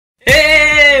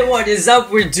what is up?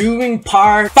 We're doing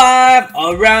part 5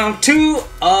 of round 2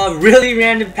 of really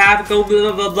random pack, blah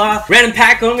blah blah. Random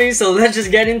pack only, so let's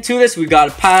just get into this. We got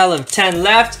a pile of 10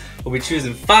 left. We'll be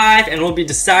choosing 5 and we'll be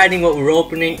deciding what we're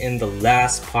opening in the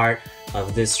last part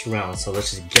of this round. So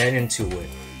let's just get into it.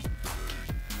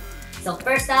 So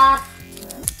first off,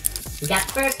 we got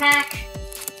the first pack,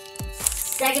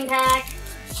 second pack,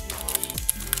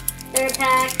 third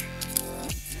pack,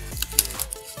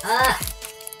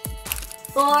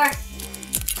 4,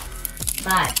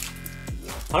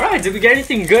 5. Alright, did we get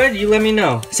anything good? You let me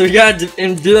know. So we got So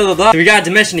we got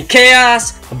Dimension of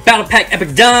Chaos, a Battle Pack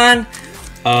Epic Dawn,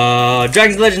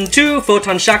 Dragon's Legend 2,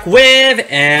 Photon Shock Wave,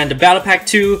 and the Battle Pack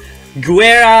 2,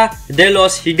 Guerra de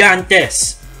los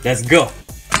Gigantes. Let's go.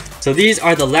 So these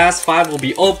are the last 5 we'll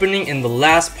be opening in the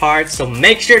last part, so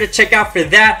make sure to check out for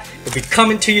that. It'll be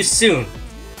coming to you soon.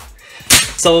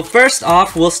 So first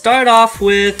off, we'll start off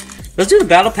with, let's do the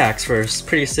battle packs first.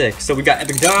 Pretty sick. So we got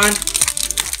Epic Dawn.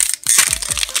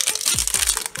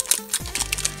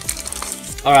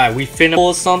 Alright, we finna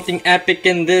pull something epic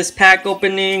in this pack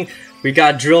opening. We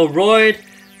got Drill Roid,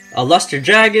 a Luster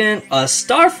Dragon, a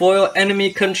Starfoil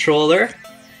Enemy Controller,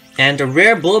 and a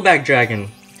rare Blowback Dragon,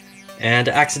 and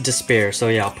Axe of Despair. So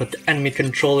yeah, I'll put the Enemy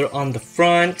Controller on the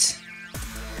front.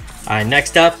 Alright,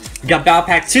 next up, we got Battle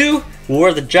Pack 2, War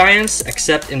of the Giants,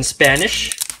 except in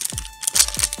Spanish.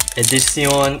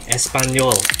 Edición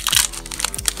Español.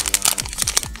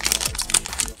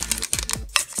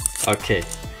 Okay,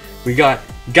 we got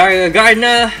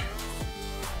Gargana,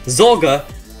 Zolga,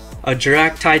 a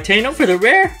Jirak Titano for the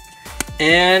rare,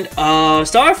 and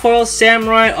Starfoil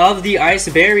Samurai of the Ice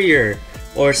Barrier,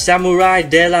 or Samurai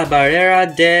de la Barrera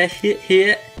de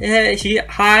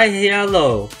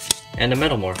Hielo, and a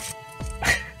Metamorph.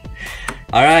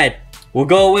 Alright, we'll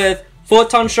go with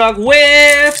Photon Shock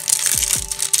Wave.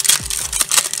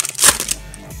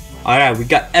 Alright, we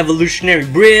got Evolutionary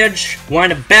Bridge,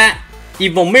 Wind of Bat,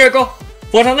 Evo Miracle,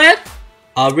 Photon Land,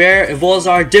 a rare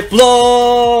Evolzar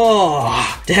Diplo,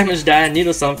 Damage Die,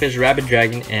 Needle Sunfish, Rabbit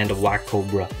Dragon, and a Black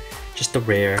Cobra. Just a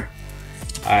rare.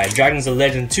 Alright, Dragons of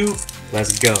Legend 2,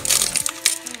 let's go.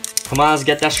 Come on, let's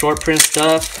get that short print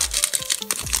stuff.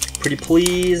 Pretty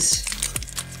please.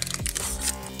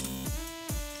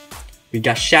 We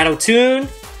got Shadow Tune,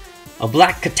 a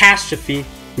Black Catastrophe,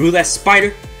 Roulette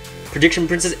Spider, Prediction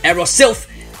Princess Arrow Sylph,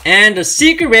 and a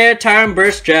Secret Rare Tyrant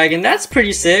Burst Dragon. That's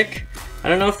pretty sick. I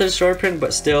don't know if there's a short print,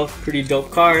 but still, pretty dope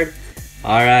card.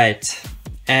 Alright.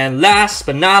 And last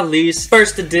but not least,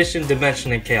 first edition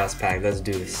Dimension of Chaos pack. Let's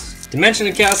do this. Dimension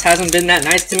of Chaos hasn't been that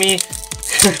nice to me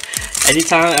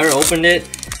anytime I ever opened it,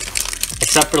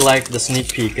 except for like the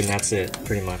sneak peek, and that's it,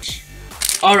 pretty much.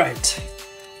 Alright.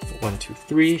 1, 2,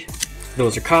 3.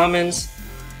 Those are commons.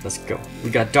 Let's go. We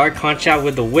got Dark Contract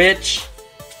with the Witch,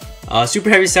 Super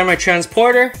Heavy Samurai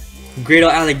Transporter, Grado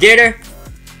Alligator,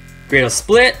 Grado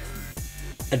Split,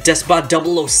 a Despot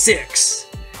 006,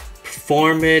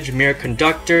 Performage, Mirror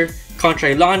Conductor,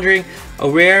 Contract Laundering, a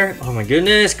rare, oh my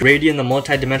goodness, Radiant the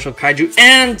Multi-Dimensional Kaiju,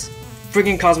 and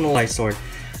freaking Cosmo Light Sword.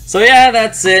 So yeah,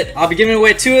 that's it. I'll be giving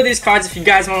away 2 of these cards. If you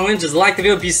guys want to win, just like the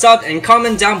video, be subbed, and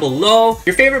comment down below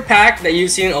your favorite pack that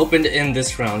you've seen opened in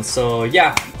this round. So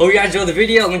yeah, hope you guys enjoyed the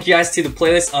video. I'll link you guys to the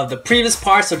playlist of the previous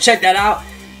part, so check that out.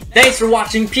 Thanks for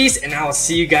watching, peace, and I will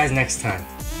see you guys next time.